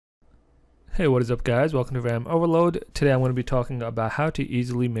Hey, what is up guys? Welcome to RAM Overload. Today I'm going to be talking about how to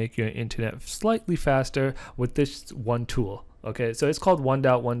easily make your internet slightly faster with this one tool. Okay, so it's called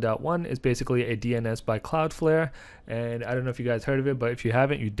 1.1.1. It's basically a DNS by Cloudflare, and I don't know if you guys heard of it, but if you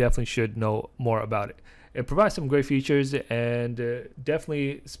haven't, you definitely should know more about it. It provides some great features and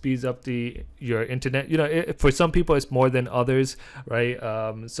definitely speeds up your internet. You know, for some people it's more than others, right?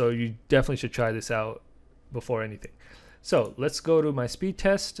 So you definitely should try this out before anything. So let's go to my speed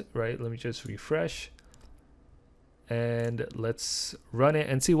test, right? Let me just refresh and let's run it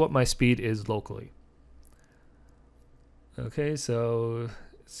and see what my speed is locally. Okay, so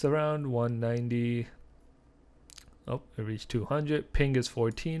it's around 190. Oh, it reached 200. Ping is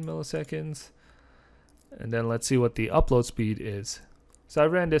 14 milliseconds. And then let's see what the upload speed is. So I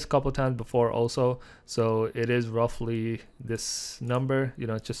ran this a couple times before also, so it is roughly this number, you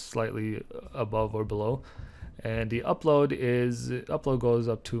know, just slightly above or below. And the upload goes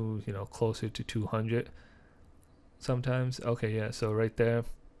up to, you know, closer to 200 sometimes. Okay, yeah, so right there,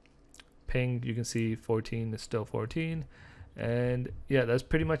 ping, you can see 14 is still 14. And yeah, that's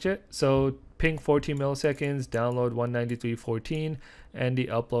pretty much it. So ping 14 milliseconds, download 193.14, and the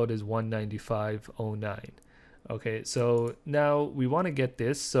upload is 195.09. Okay, so now we want to get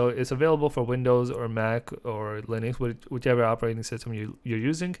this. So it's available for Windows or Mac or Linux, whichever operating system you're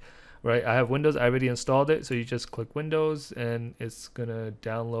using. Right, I have Windows. I already installed it, so you just click Windows and it's gonna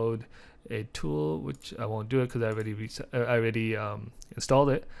download a tool, which I won't do it because I already installed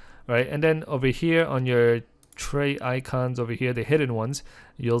it. Right, and then over here on your tray icons over here, the hidden ones,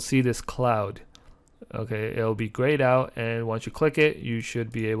 you'll see this cloud. Okay, it'll be grayed out, and once you click it, you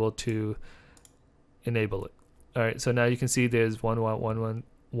should be able to enable it. All right, so now you can see there's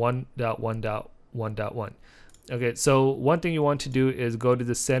 1.1.1.1.1. Okay, so one thing you want to do is go to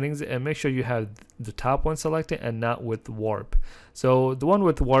the settings and make sure you have the top one selected and not with warp. So the one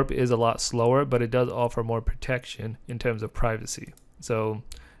with warp is a lot slower, but it does offer more protection in terms of privacy. So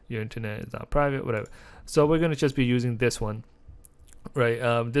your internet is not private, whatever. So we're going to just be using this one, right?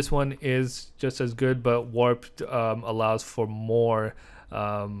 This one is just as good, but warp allows for more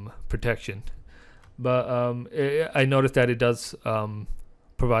protection. But I noticed that it does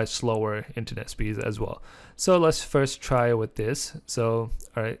provide slower internet speeds as well. So let's first try with this. So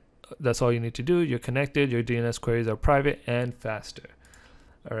all right, that's all you need to do. You're connected, your DNS queries are private and faster.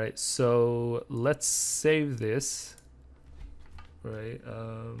 All right, so let's save this. Right,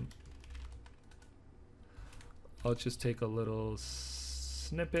 I'll just take a little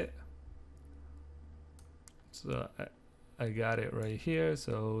snippet. So I got it right here,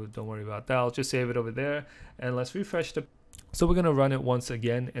 so don't worry about that. I'll just save it over there, and let's refresh the. So we're gonna run it once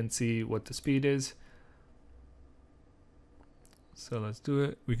again and see what the speed is. So let's do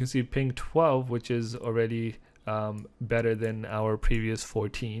it. We can see ping 12, which is already better than our previous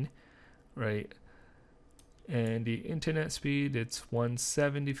 14, right? And the internet speed, it's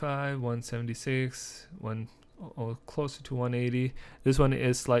 175, 176, closer to 180. This one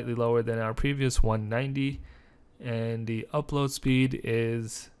is slightly lower than our previous 190, and the upload speed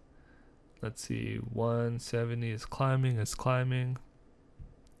is, let's see, 170 is climbing,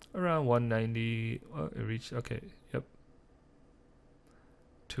 around 190. Oh, it reached, okay, yep,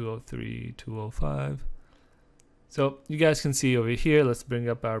 203, 205. So you guys can see over here, let's bring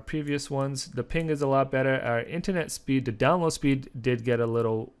up our previous ones. The ping is a lot better. Our internet speed, the download speed did get a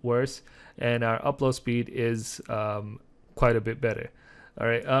little worse, and our upload speed is quite a bit better. All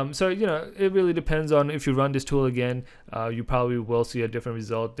right, so you know, it really depends on if you run this tool again, you probably will see a different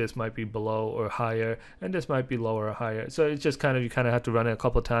result. This might be below or higher, and this might be lower or higher. So it's just kind of, you kind of have to run it a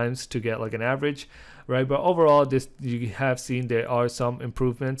couple of times to get like an average, right? But overall, this, you have seen there are some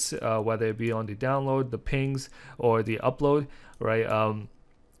improvements, whether it be on the download, the pings, or the upload, right?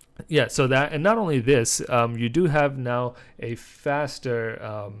 Yeah, so that, and not only this, you do have now a faster,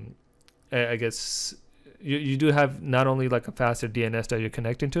 I guess. You do have not only like a faster DNS that you're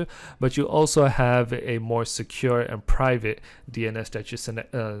connecting to, but you also have a more secure and private DNS that you're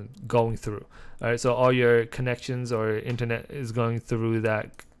going through. All right, so all your connections or internet is going through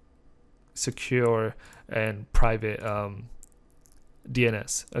that secure and private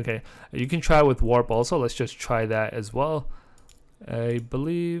DNS. Okay, you can try with warp also. Let's just try that as well. I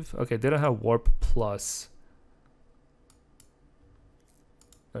believe, okay, they don't have warp plus.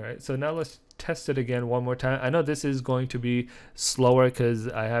 All right, so now let's test it again one more time. I know this is going to be slower because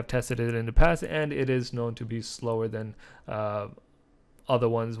I have tested it in the past, and it is known to be slower than other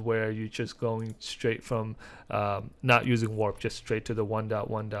ones where you're just going straight from not using warp, just straight to the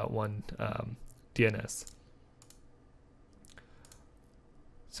 1.1.1 DNS.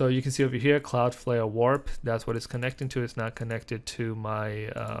 So you can see over here, Cloudflare Warp, that's what it's connecting to. It's not connected to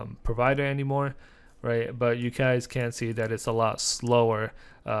my provider anymore, right? But you guys can see that it's a lot slower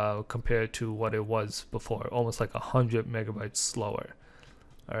compared to what it was before, almost like 100 megabytes slower.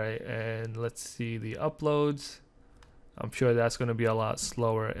 All right, and let's see the uploads. I'm sure that's going to be a lot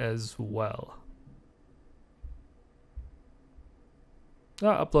slower as well.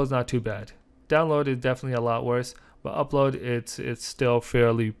 Upload's not too bad. Download is definitely a lot worse, but upload, it's still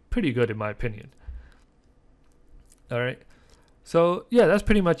fairly pretty good in my opinion. All right, so yeah, that's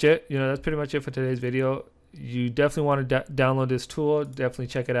pretty much it. That's pretty much it for today's video. You definitely want to download this tool. Definitely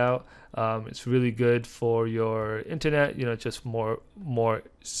check it out. It's really good for your internet. Just more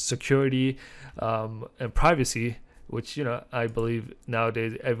security and privacy, which I believe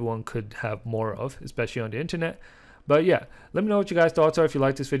nowadays everyone could have more of, especially on the internet. But yeah, let me know what you guys' thoughts are. If you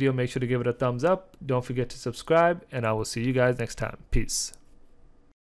like this video, make sure to give it a thumbs up. Don't forget to subscribe, and I will see you guys next time. Peace.